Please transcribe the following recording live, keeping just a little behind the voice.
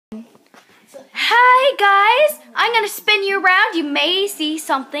Hey guys, I'm gonna spin you around. You may see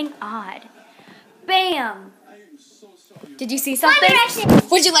something odd. Bam! Did you see something?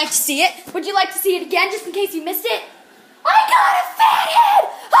 Would you like to see it? Would you like to see it again, just in case you missed it? I got a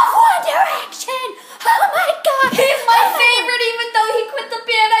fathead of One Direction. Oh my God! He's my favorite, even though he quit the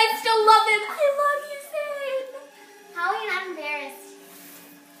band. I still love him. I love you, Zayn. How are you not embarrassed?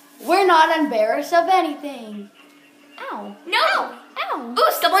 We're not embarrassed of anything. Ow! No. Ow!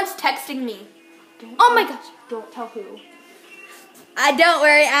 Ooh, someone's texting me. Oh my gosh! Don't tell who. Don't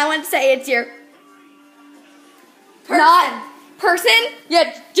worry. I want to say it's your Person. not person.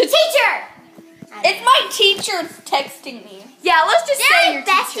 Yeah, just Teacher. it's my teacher texting me. Yeah, let's just say your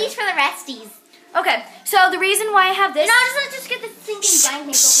besties teacher. for the resties. Okay, so the reason why I have this, Let's just get the stinking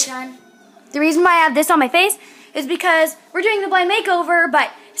blind makeover done. the reason why I have this on my face is because we're doing the blind makeover, but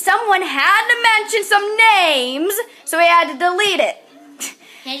someone had to mention some names, so we had to delete it.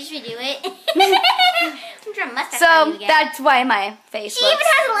 Can I just redo it? I'm trying mustache So on you again. that's why my face She looks. even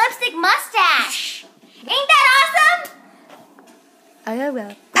has a lipstick mustache. Ain't that awesome? I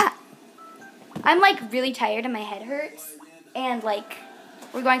will. I'm like really tired and my head hurts, and like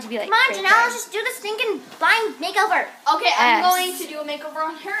we're going to be like. Come on, cray-cray. Janelle, let's just do the stinking blind makeover. Okay, I'm Yes. going to do a makeover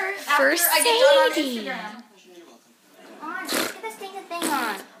on her For after I get done on Sadie. Instagram. Come on, just get the stinking thing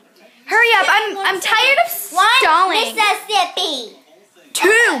on. Hurry up! I'm tired of stalling. Mississippi.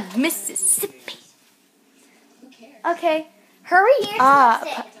 2 Mississippi. Okay, hurry Here's up.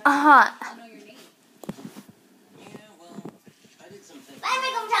 lipstick. Blind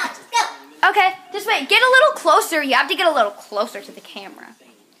makeover challenge, let's go. Okay, just wait. Get a little closer. You have to get a little closer to the camera.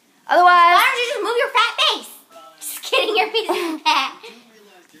 Why Otherwise, don't you just move your fat face? Just kidding, your face is fat.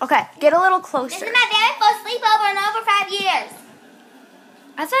 okay, get a little This closer. is my very first sleepover in over 5 years.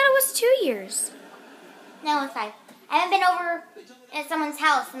 I thought it was 2 years. No, it's 5. I haven't been over at someone's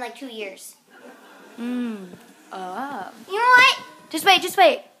house in like 2 years. Oh. You know what? Just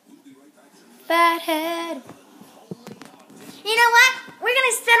wait. Fathead. You know what? We're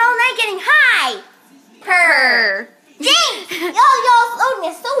gonna spend all night getting high. Purr. James, y'all owed me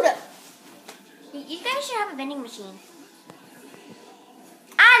a soda. You guys should have a vending machine.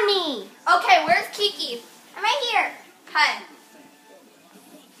 On me. Okay, where's Kiki? I'm right here. Hi.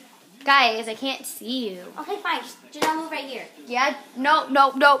 Guys, I can't see you. Okay, fine. Just move right here. Yeah, no.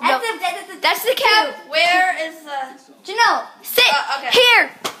 That's the Cap, cue. where is the... Janelle, sit. Okay. Here.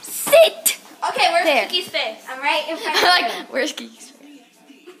 Sit. Okay, where's There. Kiki's face? I'm right in front of I'm you. like, where's Kiki's?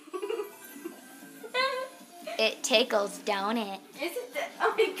 It tickles, don't it? Is it the...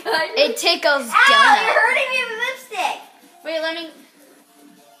 Oh my God. It tickles, Ow, don't it? you're hurting me with lipstick. Wait, let me...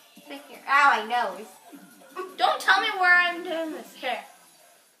 Right here. Ow, my nose. Don't tell me where I'm doing this. Here.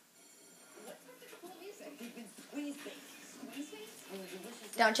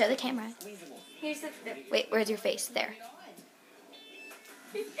 Don't show the camera. Here's the... Wait, where's your face? There.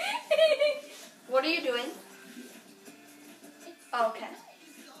 What are you doing? Oh, okay.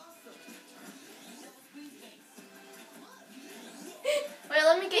 Wait,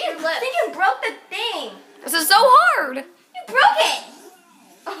 let me get your I lip. think you broke the thing. This is so hard. You broke it.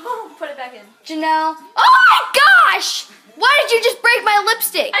 Oh, put it back in. Janelle. Oh my gosh! Why did you just break my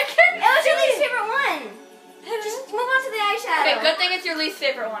lipstick? I couldn't. It was your least favorite one. Just move on to the eyeshadow. Okay, good thing it's your least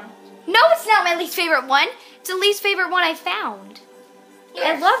favorite one. No, it's not my least favorite one. It's the least favorite one I found.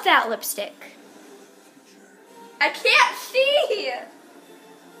 I love that lipstick. I can't see.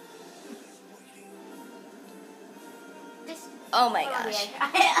 Oh my gosh.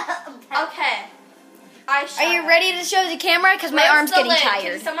 Okay. Are you ready to show the camera? Because my arm's getting Can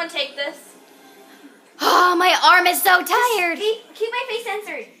tired. someone take this? Oh, my arm is so tired. Keep my face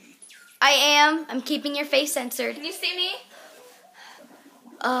censored. I am. I'm keeping your face censored. Can you see me?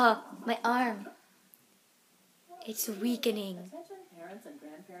 Oh, my arm. It's weakening. Attention parents and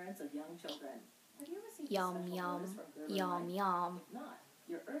grandparents of young children. Have you received Yum, special yum, notice from Gerber yum, Life? yum. If not,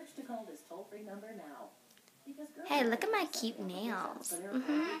 you're urged to call this toll-free number now. Because Gerber Hey, look at Life my is cute special nails. for their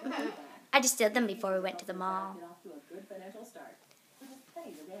money back. I just did them before we went to the mall. Get off to a good financial start with just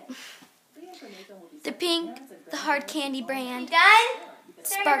pennies a day. Free information will be The sent to pink, parents and the hard grandparents candy You brand. done?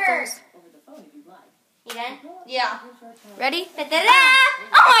 Sparkles. over the phone if you'd like. You done? Yeah. Ready? Da-da-da!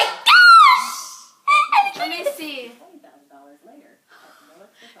 Oh my gosh! Let me see. $20,000 later. at no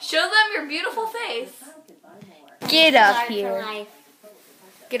extra cost. Show them your beautiful face. Child can buy more. Get up Sorry for here. life.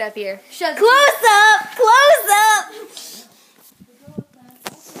 Get up here. Close up! Close up!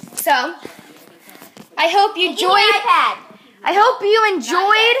 So, I hope you Give me your enjoyed. iPad. I hope you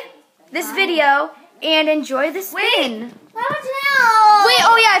enjoyed this video and enjoy the spin. What about Janelle? Wait,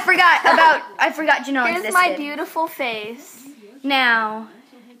 oh yeah, I forgot Janelle Here's existed. my beautiful face. Now,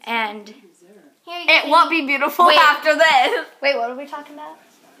 and Here you It go. won't be beautiful Wait. after this. Wait, what are we talking about?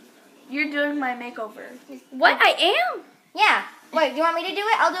 You're doing my makeover. What? I am? Yeah. Wait, do you want me to do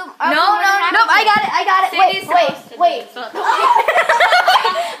it? I'll do. No, I got it. I got it. Sadie's Wait. supposed to Wait. do it.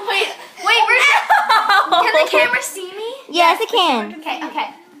 Where's Can the camera see me? Yes, it can. Okay.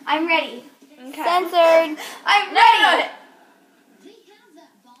 I'm ready. Okay. Censored. I'm No, ready.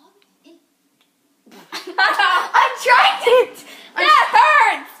 I'm trying to. That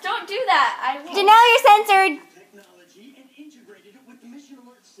hurts! Don't do that. I won't. Janelle, you're censored. Technology and integrated it with the mission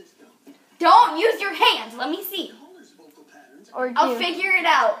alert system. Don't use your hands. Let me see. Color's vocal patterns Or I'll do. figure it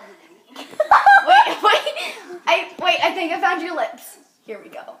out. Wait. I think I found your lips. Here we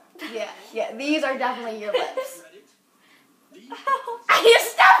go. Yeah. These are definitely your lips. You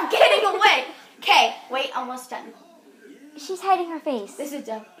stop getting away. Okay. Wait. Almost done. She's hiding her face. This is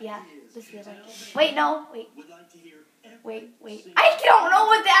done. Yeah. This feels like it. Wait. No. Wait. would like to hear Wait. I don't know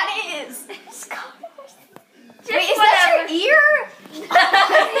what that is. Wait. Is that your ear?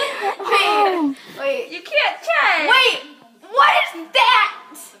 Wait. You can't check. Wait. What is that?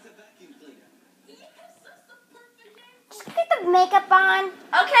 Just get the makeup on. Okay.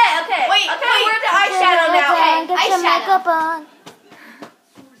 Wait, Okay, wait. we're the eyeshadow now. Okay. Get your eyeshadow. makeup on.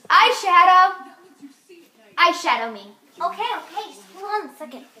 Eyeshadow me. Okay. Hold on a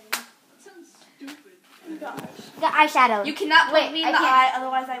second. The eyeshadow. You cannot Wait, put me I in the can't. eye,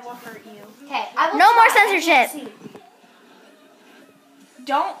 otherwise I will hurt you. Okay. No more censorship.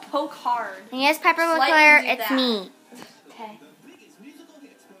 Don't poke hard. And yes, Piper Slightly LeClaire, do it's that. me. Okay.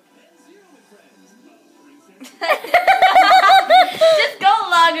 Just go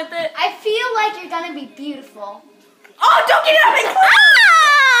along with it. I feel like you're gonna be beautiful. Oh, don't get it on my clothes!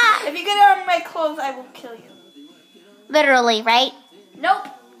 Ah! If you get it on my clothes, I will kill you. Literally, right? Nope.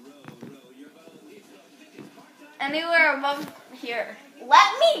 Anywhere above here.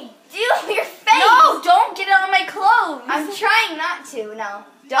 Let me do your face. No, don't get it on my clothes. I'm trying not to. No.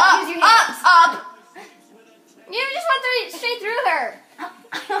 Don't use your hands. Up. You just went straight through her.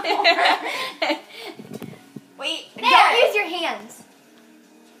 Wait. There. Don't use your hands.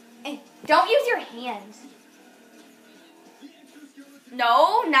 Don't use your hands.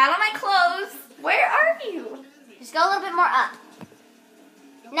 No, not on my clothes. Where are you? Just go a little bit more up.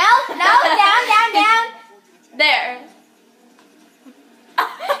 No, down. There.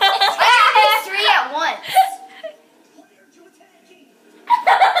 I have 3 at once.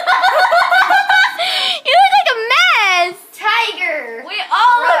 You look like a mess. Tiger. We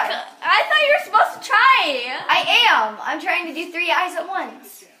all look. Right. I thought you were supposed to try. I am. I'm trying to do 3 eyes at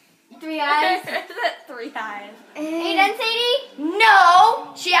once. 3 eyes. 3 eyes. Are you done, Sadie?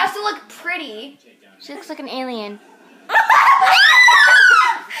 No. She has to look pretty. She looks like an alien.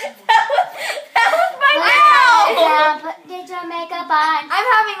 that was my mouth. Get your makeup on. I'm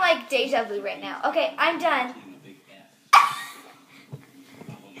having like deja vu right now. Okay, I'm done.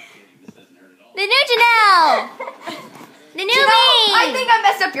 The new Janelle. The new me. I think I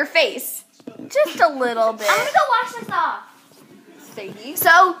messed up your face. Just a little bit. I'm gonna go wash this off. Sadie.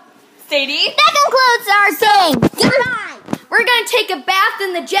 So, Sadie. Second clothes are king. Goodbye. we're gonna take a bath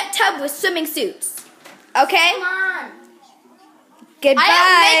in the jet tub with swimming suits. Okay? Come on. Goodbye.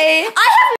 I have